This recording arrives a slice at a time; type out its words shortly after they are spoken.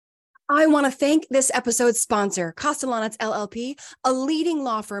I want to thank this episode's sponsor, Castellanos LLP, a leading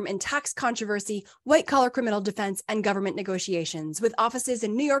law firm in tax controversy, white-collar criminal defense, and government negotiations, with offices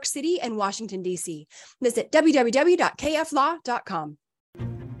in New York City and Washington, D.C. Visit www.kflaw.com.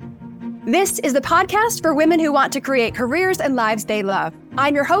 This is the podcast for women who want to create careers and lives they love.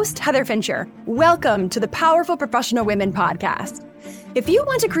 I'm your host, Heather Fincher. Welcome to the Powerful Professional Women podcast. If you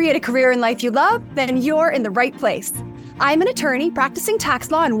want to create a career in life you love, then you're in the right place. I'm an attorney practicing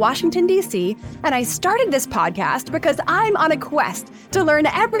tax law in Washington, D.C., and I started this podcast because I'm on a quest to learn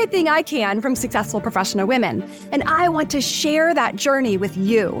everything I can from successful professional women, and I want to share that journey with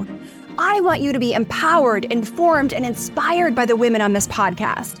you. I want you to be empowered, informed, and inspired by the women on this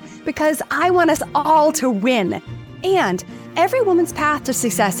podcast because I want us all to win. And every woman's path to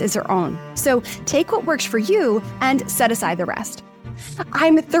success is her own, so take what works for you and set aside the rest.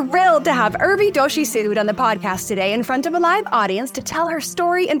 I'm thrilled to have Urvi Doshi Sood on the podcast today in front of a live audience to tell her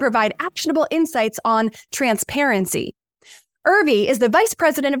story and provide actionable insights on transparency. Urvi is the Vice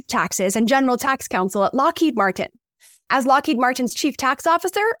President of Taxes and General Tax Counsel at Lockheed Martin. As Lockheed Martin's Chief Tax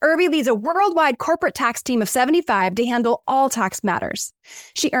Officer, Urvi leads a worldwide corporate tax team of 75 to handle all tax matters.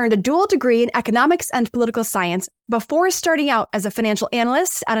 She earned a dual degree in economics and political science before starting out as a financial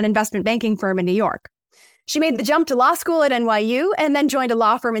analyst at an investment banking firm in New York. She made the jump to law school at NYU and then joined a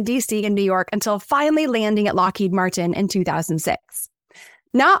law firm in DC and New York until finally landing at Lockheed Martin in 2006.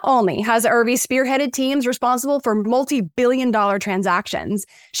 Not only has Urvi spearheaded teams responsible for multi-billion-dollar transactions,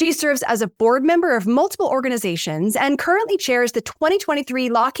 she serves as a board member of multiple organizations and currently chairs the 2023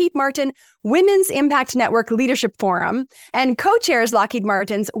 Lockheed Martin Women's Impact Network Leadership Forum and co-chairs Lockheed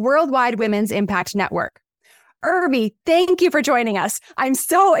Martin's Worldwide Women's Impact Network. Urvi, thank you for joining us. I'm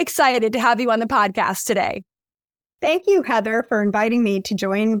so excited to have you on the podcast today. Thank you, Heather, for inviting me to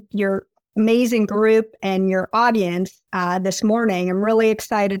join your amazing group and your audience this morning. I'm really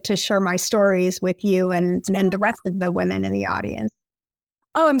excited to share my stories with you and the rest of the women in the audience.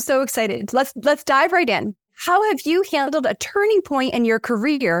 Oh, I'm so excited. Let's dive right in. How have you handled a turning point in your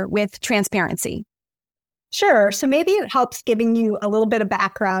career with transparency? Sure. So maybe it helps giving you a little bit of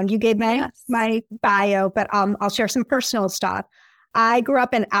background. You gave my bio, but I'll share some personal stuff. I grew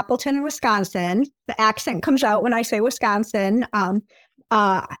up in Appleton, Wisconsin. The accent comes out when I say Wisconsin.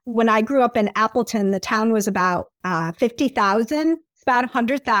 When I grew up in Appleton, the town was about 50,000. It's about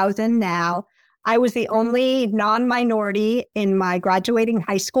 100,000 now. I was the only non-minority in my graduating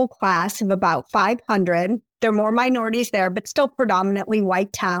high school class of about 500. There are more minorities there, but still predominantly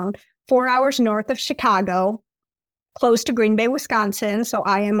white town. 4 hours north of Chicago, close to Green Bay, Wisconsin. So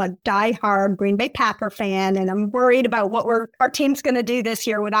I am a diehard Green Bay Packer fan, and I'm worried about what our team's going to do this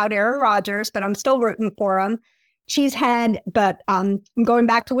year without Aaron Rodgers, but I'm still rooting for him. Cheesehead, but I'm going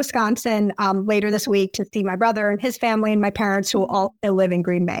back to Wisconsin later this week to see my brother and his family and my parents who all live in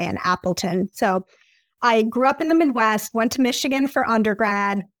Green Bay and Appleton. So I grew up in the Midwest, went to Michigan for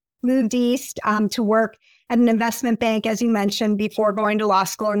undergrad, moved east to work at an investment bank, as you mentioned, before going to law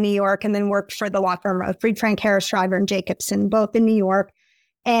school in New York, and then worked for the law firm of Fried, Frank, Harris, Shriver, and Jacobson, both in New York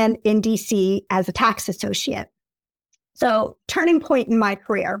and in DC as a tax associate. So turning point in my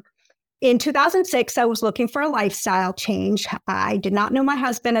career. In 2006, I was looking for a lifestyle change. I did not know my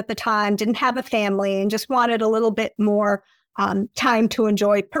husband at the time, didn't have a family, and just wanted a little bit more time to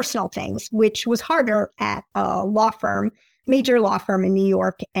enjoy personal things, which was harder at a law firm, major law firm in New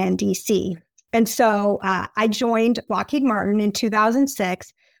York and DC. And so I joined Lockheed Martin in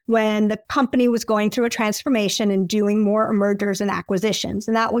 2006 when the company was going through a transformation and doing more mergers and acquisitions.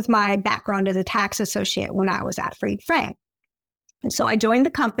 And that was my background as a tax associate when I was at Fried Frank. And so I joined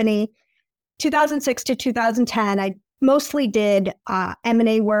the company 2006 to 2010. I mostly did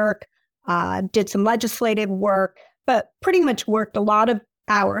M&A work, did some legislative work, but pretty much worked a lot of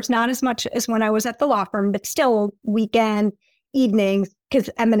hours, not as much as when I was at the law firm, but still weekend, evenings, because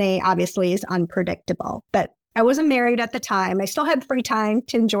M&A obviously is unpredictable. But I wasn't married at the time. I still had free time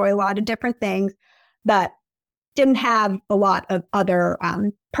to enjoy a lot of different things, but didn't have a lot of other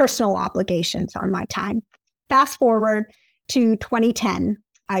personal obligations on my time. Fast forward to 2010.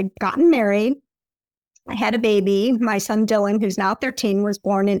 I'd gotten married. I had a baby. My son Dylan, who's now 13, was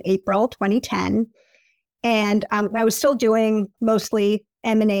born in April 2010. And I was still doing mostly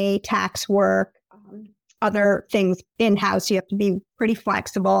M&A tax work, other things in-house. You have to be pretty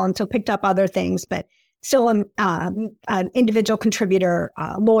flexible, and so picked up other things, but still an individual contributor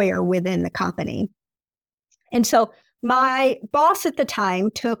lawyer within the company. And so my boss at the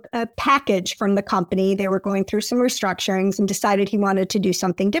time took a package from the company. They were going through some restructurings and decided he wanted to do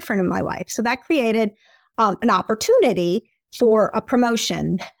something different in my life. So that created an opportunity for a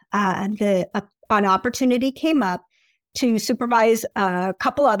promotion. An opportunity came up to supervise a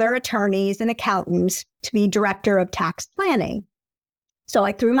couple other attorneys and accountants to be director of tax planning. So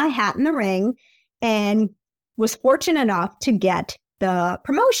I threw my hat in the ring and was fortunate enough to get the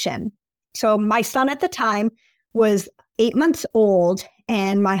promotion. So my son at the time was 8 months old,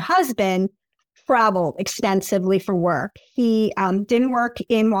 and my husband traveled extensively for work. He didn't work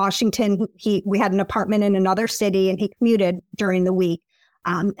in Washington. We had an apartment in another city, and he commuted during the week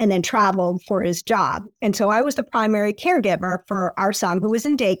and then traveled for his job. And so I was the primary caregiver for our son, who was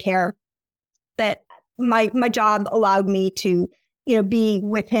in daycare. That my job allowed me to, be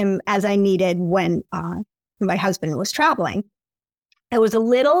with him as I needed when my husband was traveling. I was a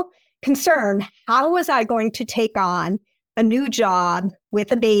little concerned. How was I going to take on a new job with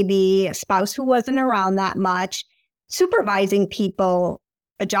a baby, a spouse who wasn't around that much, supervising people,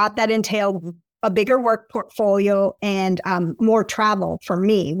 a job that entailed a bigger work portfolio and more travel for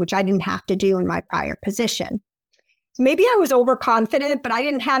me, which I didn't have to do in my prior position. Maybe I was overconfident, but I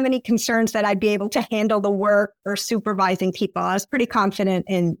didn't have any concerns that I'd be able to handle the work or supervising people. I was pretty confident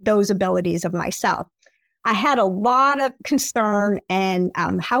in those abilities of myself. I had a lot of concern and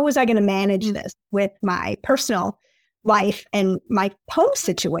how was I going to manage this with my personal life and my home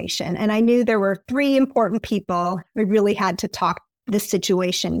situation. And I knew there were 3 important people I really had to talk this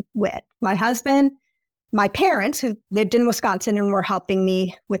situation with: my husband, my parents, who lived in Wisconsin and were helping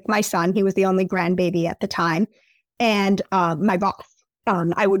me with my son. He was the only grandbaby at the time. And my boss.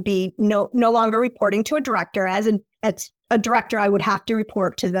 I would be no longer reporting to a director. As a director, I would have to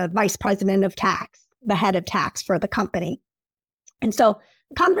report to the vice president of tax, the head of tax for the company. And so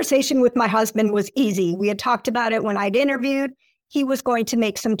the conversation with my husband was easy. We had talked about it when I'd interviewed. He was going to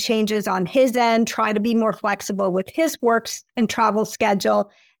make some changes on his end, try to be more flexible with his works and travel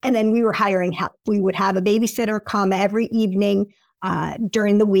schedule. And then we were hiring help. We would have a babysitter come every evening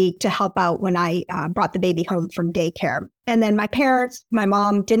during the week to help out when I brought the baby home from daycare. And then my parents, my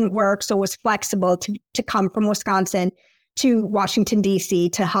mom didn't work, so was flexible to come from Wisconsin to Washington,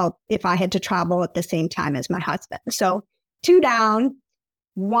 D.C. to help if I had to travel at the same time as my husband. So 2 down.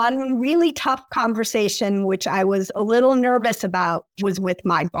 One really tough conversation, which I was a little nervous about, was with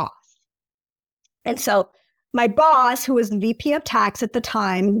my boss. And so my boss, who was the VP of tax at the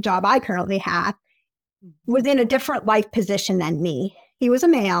time, the job I currently have, was in a different life position than me. He was a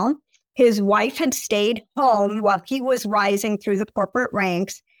male. His wife had stayed home while he was rising through the corporate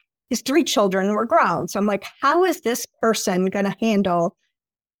ranks. His 3 children were grown. So I'm like, how is this person going to handle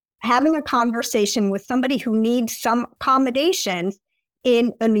having a conversation with somebody who needs some accommodations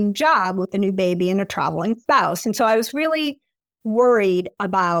in a new job with a new baby and a traveling spouse? And so I was really worried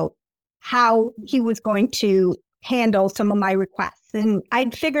about how he was going to handle some of my requests. And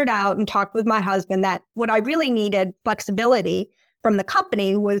I'd figured out and talked with my husband that what I really needed flexibility from the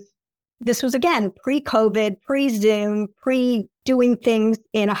company was, this was again, pre-COVID, pre-Zoom, pre-doing things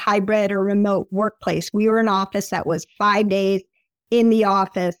in a hybrid or remote workplace. We were an office that was 5 days in the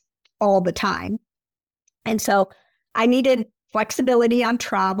office all the time. And so I needed flexibility on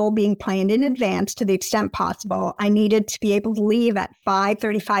travel being planned in advance to the extent possible. I needed to be able to leave at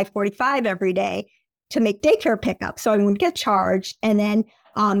 5:30, 5:45 every day to make daycare pickups. So I would get charged, and then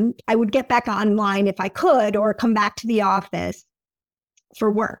I would get back online if I could, or come back to the office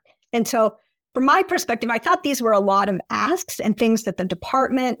for work. And so from my perspective, I thought these were a lot of asks and things that the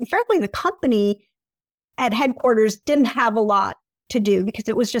department, and frankly, the company at headquarters didn't have a lot to do because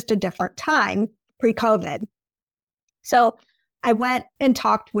it was just a different time pre-COVID. So I went and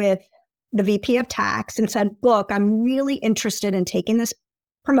talked with the VP of tax and said, look, I'm really interested in taking this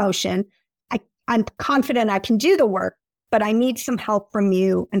promotion. I'm confident I can do the work, but I need some help from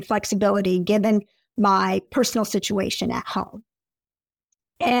you and flexibility given my personal situation at home.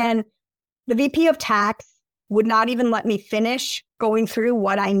 And the VP of tax would not even let me finish going through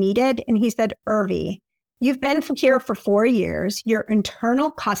what I needed. And he said, Urvi, you've been here for 4 years. Your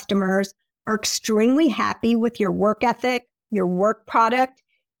internal customers are extremely happy with your work ethic, your work product.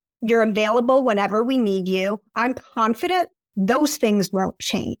 You're available whenever we need you. I'm confident those things won't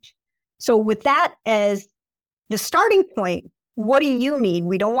change. So with that as the starting point, what do you need?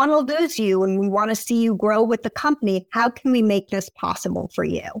 We don't want to lose you, and we want to see you grow with the company. How can we make this possible for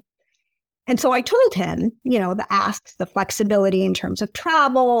you? And so I told him, the asks, the flexibility in terms of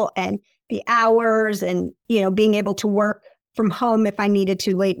travel and the hours and, being able to work from home if I needed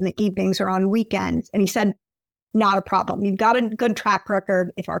to late in the evenings or on weekends. And he said, not a problem. You've got a good track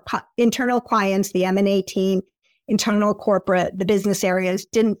record. If our internal clients, the M&A team, internal corporate, the business areas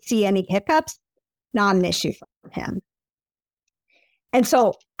didn't see any hiccups, not an issue for him. And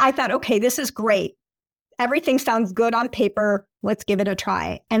so I thought, okay, this is great. Everything sounds good on paper. Let's give it a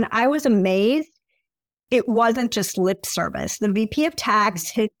try. And I was amazed it wasn't just lip service. The VP of tax,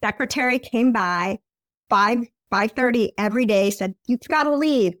 his secretary came by 5:30 every day, said, "You've got to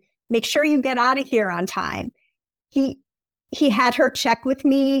leave. Make sure you get out of here on time." He had her check with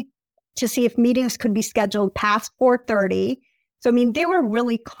me to see if meetings could be scheduled past 4:30. So, I mean, they were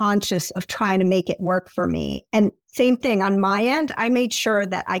really conscious of trying to make it work for me. And same thing on my end, I made sure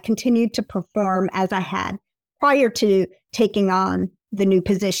that I continued to perform as I had prior to taking on the new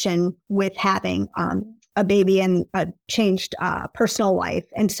position with having a baby and a changed personal life.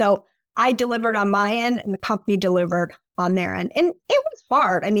 And so I delivered on my end and the company delivered on their end. And it was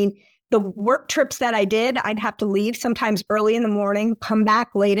hard. I mean, the work trips that I did, I'd have to leave sometimes early in the morning, come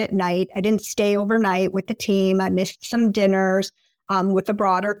back late at night. I didn't stay overnight with the team. I missed some dinners with the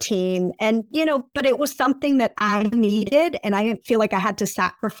broader team. And, but it was something that I needed. And I didn't feel like I had to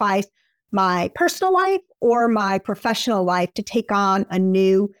sacrifice my personal life or my professional life to take on a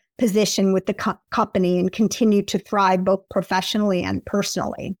new position with the company and continue to thrive both professionally and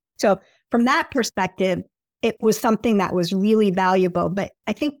personally. So from that perspective, it was something that was really valuable. But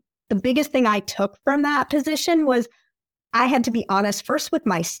I think the biggest thing I took from that position was I had to be honest first with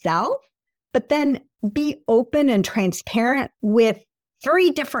myself, but then be open and transparent with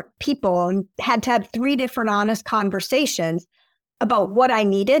 3 different people and had to have 3 different honest conversations about what I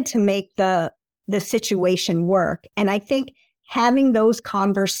needed to make the situation work. And I think having those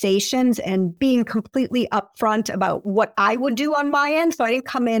conversations and being completely upfront about what I would do on my end. So I didn't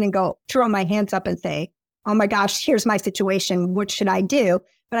come in and go throw my hands up and say, "Oh my gosh, here's my situation. What should I do?"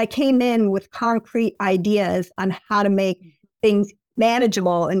 But I came in with concrete ideas on how to make things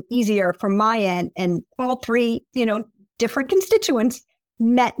manageable and easier from my end. And all 3, different constituents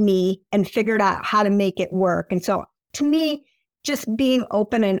met me and figured out how to make it work. And so to me, just being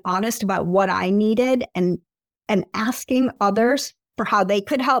open and honest about what I needed and asking others for how they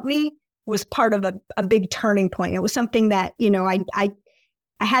could help me was part of a big turning point. It was something that,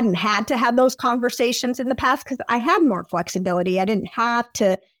 I hadn't had to have those conversations in the past because I had more flexibility. I didn't have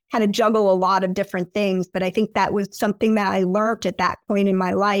to kind of juggle a lot of different things. But I think that was something that I learned at that point in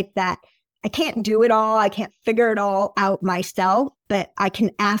my life, that I can't do it all. I can't figure it all out myself, but I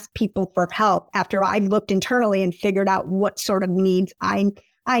can ask people for help after I've looked internally and figured out what sort of needs I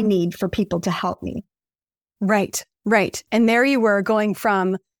need for people to help me. Right. And there you were going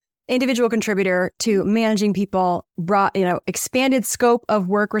from individual contributor to managing people, brought, expanded scope of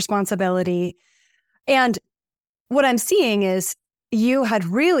work responsibility. And what I'm seeing is you had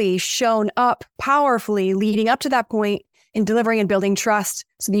really shown up powerfully leading up to that point in delivering and building trust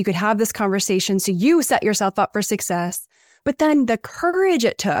so that you could have this conversation. So you set yourself up for success. But then the courage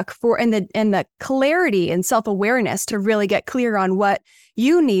it took and the clarity and self-awareness to really get clear on what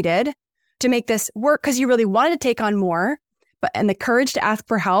you needed to make this work, because you really wanted to take on more, and the courage to ask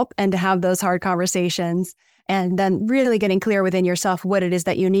for help and to have those hard conversations, and then really getting clear within yourself what it is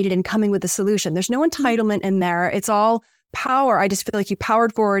that you needed and coming with a solution. There's no entitlement in there. It's all power. I just feel like you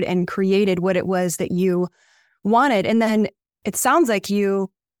powered forward and created what it was that you wanted. And then it sounds like you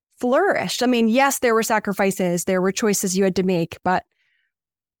flourished. I mean, yes, there were sacrifices, there were choices you had to make, but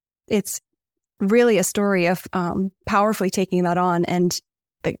it's really a story of powerfully taking that on, and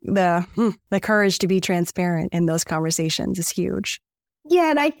the courage to be transparent in those conversations is huge. Yeah,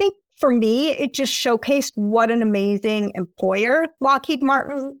 and I think for me, it just showcased what an amazing employer Lockheed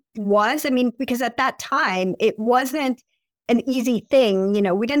Martin was. I mean, because at that time, it wasn't an easy thing.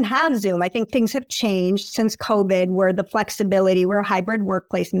 We didn't have Zoom. I think things have changed since COVID, where the flexibility, we're a hybrid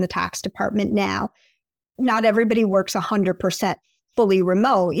workplace in the tax department now. Not everybody works 100% fully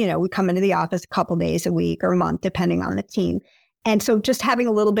remote. We come into the office a couple days a week or a month, depending on the team. And so just having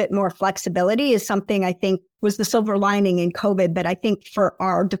a little bit more flexibility is something I think was the silver lining in COVID. But I think for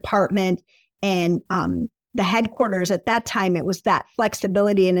our department and the headquarters at that time, it was that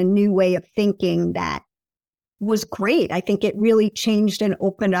flexibility and a new way of thinking that was great. I think it really changed and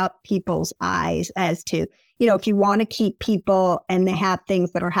opened up people's eyes as to, if you want to keep people and they have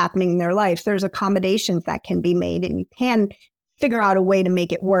things that are happening in their lives, there's accommodations that can be made, and you can figure out a way to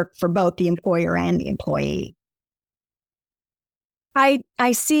make it work for both the employer and the employee. I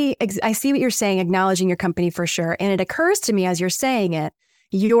see what you're saying, acknowledging your company for sure. And it occurs to me as you're saying it,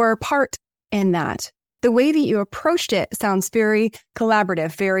 your part in that. The way that you approached it sounds very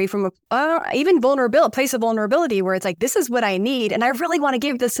collaborative, very from even place of vulnerability, where it's like, this is what I need, and I really want to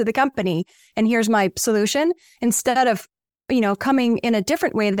give this to the company, and here's my solution, instead of, coming in a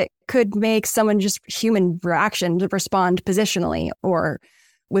different way that could make someone just human reaction to respond positionally or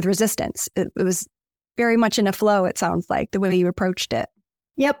with resistance. It was very much in a flow, it sounds like, the way you approached it.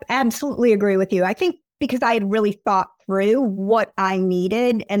 Yep, absolutely agree with you. I think because I had really thought through what I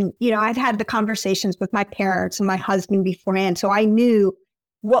needed. And, I'd had the conversations with my parents and my husband beforehand. So I knew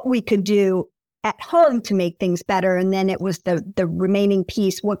what we could do at home to make things better. And then it was the remaining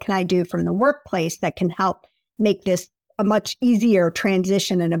piece. What can I do from the workplace that can help make this a much easier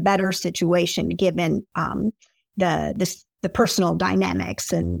transition and a better situation given the personal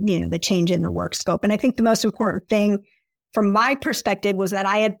dynamics and, the change in the work scope. And I think the most important thing from my perspective was that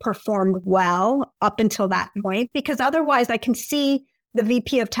I had performed well up until that point, because otherwise I can see the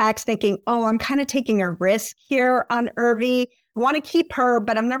VP of tax thinking, oh, I'm kind of taking a risk here on Urvi. I want to keep her,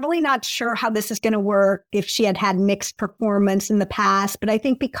 but I'm really not sure how this is going to work if she had mixed performance in the past. But I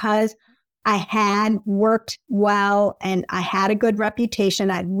think because I had worked well and I had a good reputation,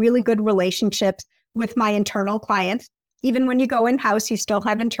 I had really good relationships with my internal clients. Even when you go in-house, you still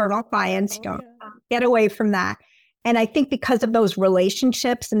have internal clients. You don't get away from that. And I think because of those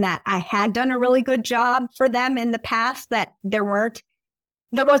relationships and that I had done a really good job for them in the past, that there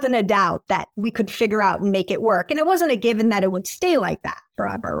wasn't a doubt that we could figure out and make it work. And it wasn't a given that it would stay like that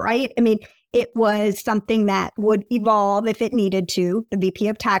forever, right? I mean, it was something that would evolve if it needed to. The VP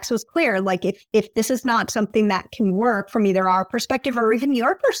of tax was clear, like if this is not something that can work from either our perspective or even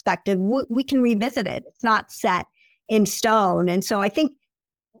your perspective, we can revisit it. It's not set in stone. And so I think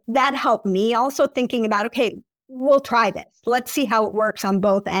that helped me also thinking about, okay, we'll try this. Let's see how it works on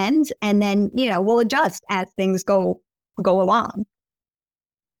both ends. And then, we'll adjust as things go along.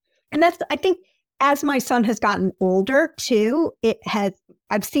 And I think as my son has gotten older too,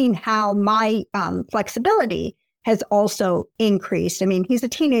 I've seen how my flexibility has also increased. I mean, he's a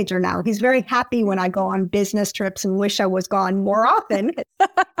teenager now. He's very happy when I go on business trips and wish I was gone more often.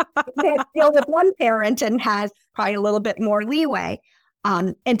 He deals with one parent and has probably a little bit more leeway.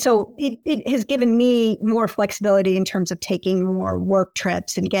 And so it has given me more flexibility in terms of taking more work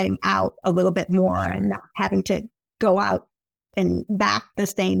trips and getting out a little bit more and not having to go out and back the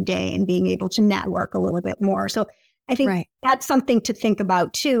same day and being able to network a little bit more. So I think that's something to think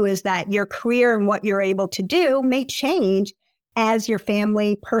about too, is that your career and what you're able to do may change as your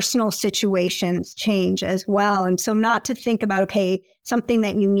family, personal situations change as well. And so not to think about, okay, something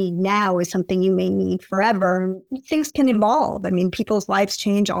that you need now is something you may need forever. Things can evolve. I mean, people's lives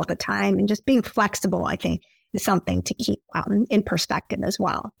change all the time, and just being flexible, I think, is something to keep in perspective as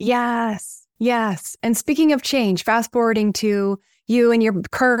well. Yes. And speaking of change, fast forwarding to you in your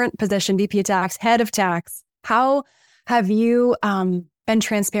current position, VP of Tax, Head of Tax, how have you been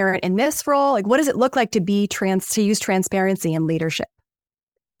transparent in this role? Like, what does it look like to use transparency in leadership?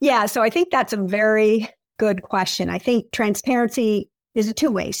 Yeah, so I think that's a very good question. I think transparency is a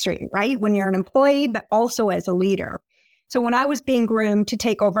two-way street, right? When you're an employee, but also as a leader. So when I was being groomed to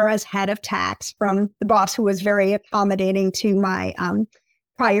take over as head of tax from the boss who was very accommodating to my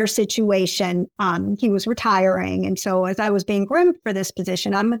prior situation, he was retiring. And so as I was being groomed for this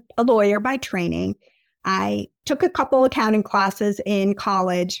position, I'm a lawyer by training. I took a couple accounting classes in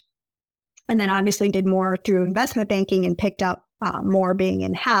college, and then obviously did more through investment banking and picked up more being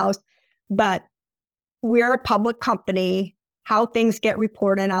in-house. But we're a public company. How things get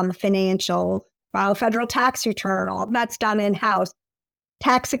reported on the financials, file federal tax return, all that's done in-house.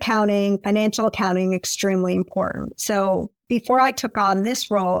 Tax accounting, financial accounting, extremely important. So before I took on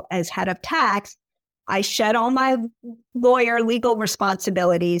this role as head of tax, I shed all my lawyer legal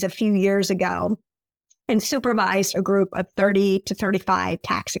responsibilities a few years ago and supervised a group of 30 to 35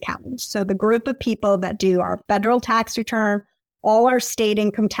 tax accountants. So the group of people that do our federal tax return, all our state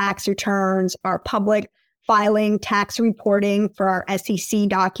income tax returns, our public filing, tax reporting for our SEC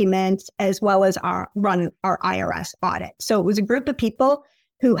documents, as well as run our IRS audit. So it was a group of people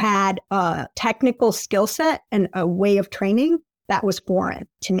who had a technical skill set and a way of training that was foreign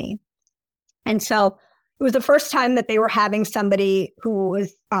to me. And so it was the first time that they were having somebody who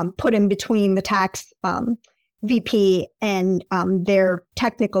was put in between the tax VP and their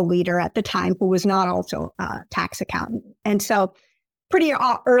technical leader at the time, who was not also a tax accountant. And so pretty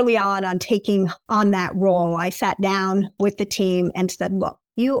early on taking on that role, I sat down with the team and said, look,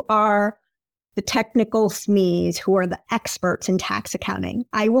 you are the technical SMEs who are the experts in tax accounting.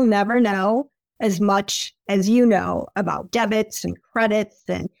 I will never know as much as you know about debits and credits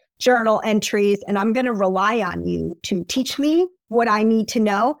and journal entries, and I'm going to rely on you to teach me what I need to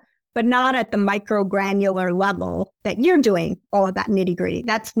know, but not at the micro granular level that you're doing all of that nitty gritty.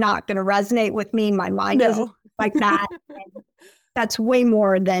 That's not going to resonate with me. My mind isn't like that. That's way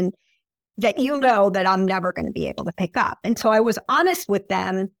more than that, that I'm never going to be able to pick up. And so I was honest with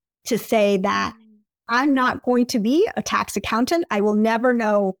them to say that I'm not going to be a tax accountant. I will never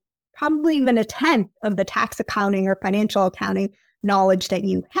know probably even a tenth of the tax accounting or financial accounting knowledge that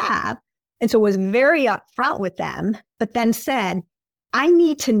you have. And so was very upfront with them, but then said, I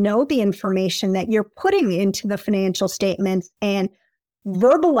need to know the information that you're putting into the financial statements and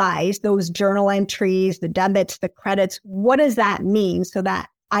verbalize those journal entries, the debits, the credits. What does that mean so that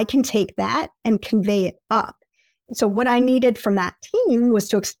I can take that and convey it up? So what I needed from that team was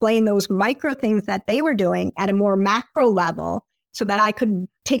to explain those micro things that they were doing at a more macro level so that I could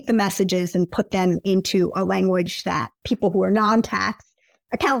take the messages and put them into a language that people who are non-tax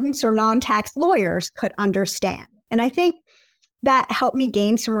accountants or non-tax lawyers could understand. And I think that helped me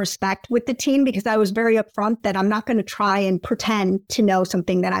gain some respect with the team because I was very upfront that I'm not going to try and pretend to know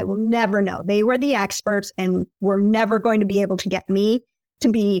something that I will never know. They were the experts and were never going to be able to get me to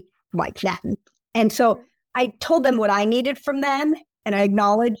be like them. And so I told them what I needed from them, and I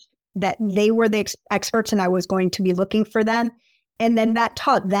acknowledged that they were the experts and I was going to be looking for them. And then that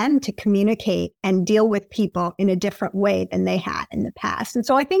taught them to communicate and deal with people in a different way than they had in the past. And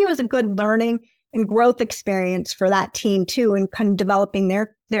so I think it was a good learning and growth experience for that team too, and kind of developing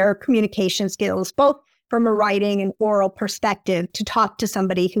their communication skills, both from a writing and oral perspective, to talk to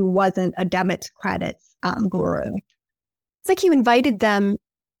somebody who wasn't a debits credits guru. It's like you invited them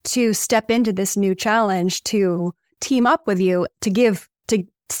to step into this new challenge, to team up with you, to give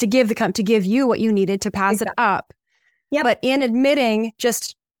you what you needed to pass it up. Yeah, but in admitting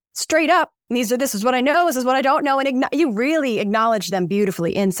just straight up, this is what I know, this is what I don't know, and you really acknowledge them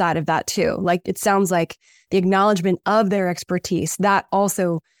beautifully inside of that too. Like it sounds like the acknowledgement of their expertise that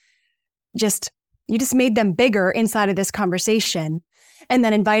also you just made them bigger inside of this conversation, and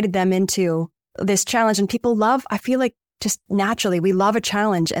then invited them into this challenge. And people I feel like just naturally, we love a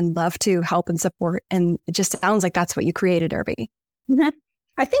challenge and love to help and support. And it just sounds like that's what you created, Urvi. Mm-hmm.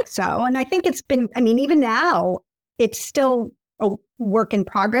 I think so. And I think it's been, even now, it's still a work in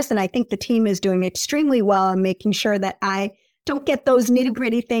progress. And I think the team is doing extremely well in making sure that I don't get those nitty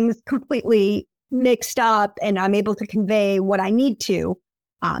gritty things completely mixed up, and I'm able to convey what I need to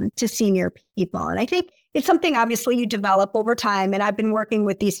senior people. And I think it's something obviously you develop over time. And I've been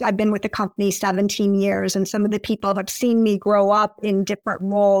with the company 17 years, and some of the people have seen me grow up in different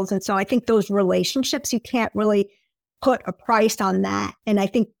roles. And so I think those relationships, you can't really put a price on that. And I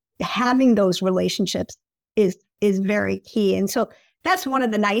think having those relationships is very key. And so that's one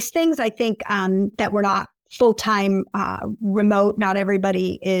of the nice things, I think, that we're not full-time remote. Not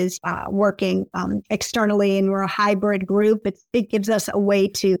everybody is working externally, and we're a hybrid group. It gives us a way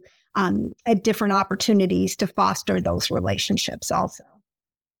to at different opportunities to foster those relationships also.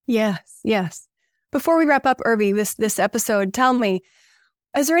 Yes. Before we wrap up, Urvi, this episode, tell me,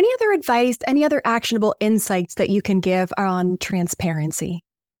 is there any other advice, any other actionable insights that you can give on transparency?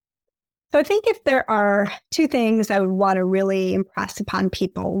 So I think if there are two things I would want to really impress upon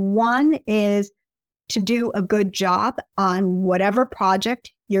people, one is to do a good job on whatever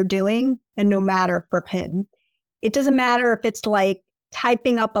project you're doing, and no matter for whom. It doesn't matter if it's like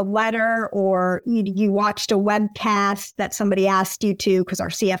typing up a letter or you watched a webcast that somebody asked you to because our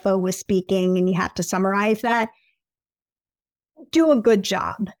CFO was speaking and you have to summarize that. Do a good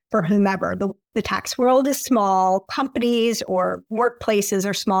job for whomever. The tax world is small. Companies or workplaces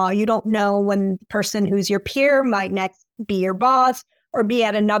are small. You don't know when the person who's your peer might next be your boss or be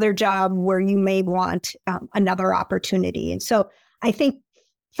at another job where you may want another opportunity. And so I think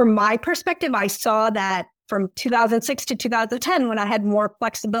from my perspective, I saw that from 2006 to 2010, when I had more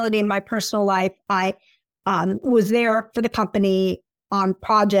flexibility in my personal life, I was there for the company on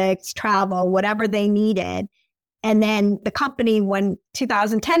projects, travel, whatever they needed. And then the company, when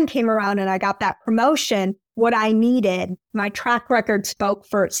 2010 came around and I got that promotion, what I needed, my track record spoke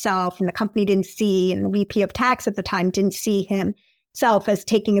for itself, and the company didn't see, and the VP of tax at the time didn't see himself as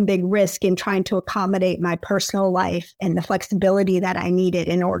taking a big risk in trying to accommodate my personal life and the flexibility that I needed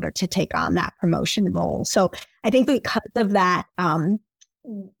in order to take on that promotion role. So I think because of that,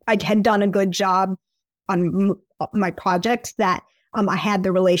 I had done a good job on my projects, that I had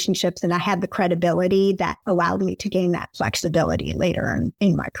the relationships and I had the credibility that allowed me to gain that flexibility later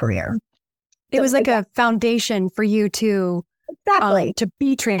in my career. It was like a foundation for you to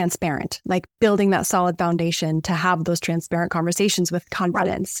be transparent, like building that solid foundation to have those transparent conversations with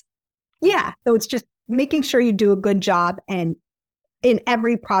confidence. Right. Yeah. So it's just making sure you do a good job, and in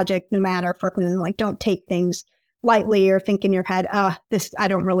every project, no matter for whom, like don't take things lightly or think in your head, I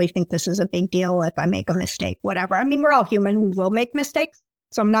don't really think this is a big deal if I make a mistake, whatever. I mean, we're all human. We will make mistakes.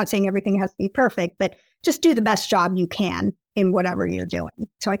 So I'm not saying everything has to be perfect, but just do the best job you can in whatever you're doing.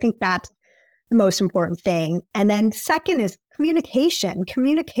 So I think that's the most important thing. And then second is communication.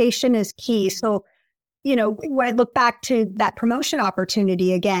 Communication is key. So, when I look back to that promotion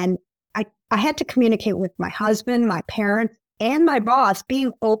opportunity again, I had to communicate with my husband, my parents, and my boss,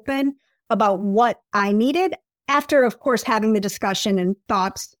 being open about what I needed after, of course, having the discussion and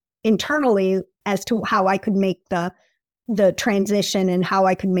thoughts internally as to how I could make the transition and how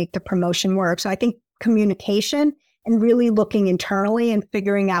I could make the promotion work. So I think communication and really looking internally and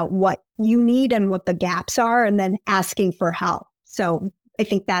figuring out what you need and what the gaps are, and then asking for help. So I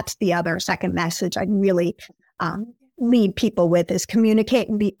think that's the other second message I'd really lead people with, is communicate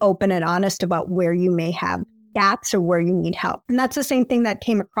and be open and honest about where you may have gaps or where you need help. And that's the same thing that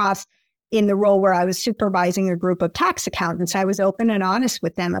came across in the role where I was supervising a group of tax accountants. I was open and honest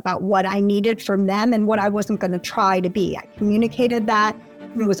with them about what I needed from them and what I wasn't going to try to be. I communicated that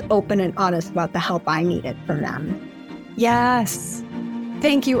and was open and honest about the help I needed from them. Yes.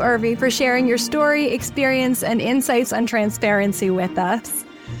 Thank you, Urvi, for sharing your story, experience, and insights on transparency with us.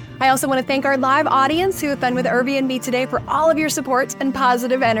 I also want to thank our live audience who have been with Urvi and me today for all of your support and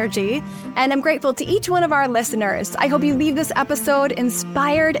positive energy. And I'm grateful to each one of our listeners. I hope you leave this episode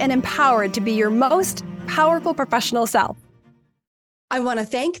inspired and empowered to be your most powerful professional self. I want to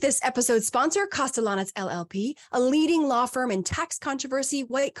thank this episode's sponsor, Castellanos LLP, a leading law firm in tax controversy,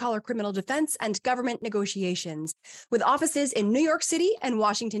 white-collar criminal defense, and government negotiations, with offices in New York City and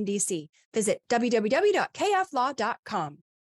Washington, D.C. Visit www.kflaw.com.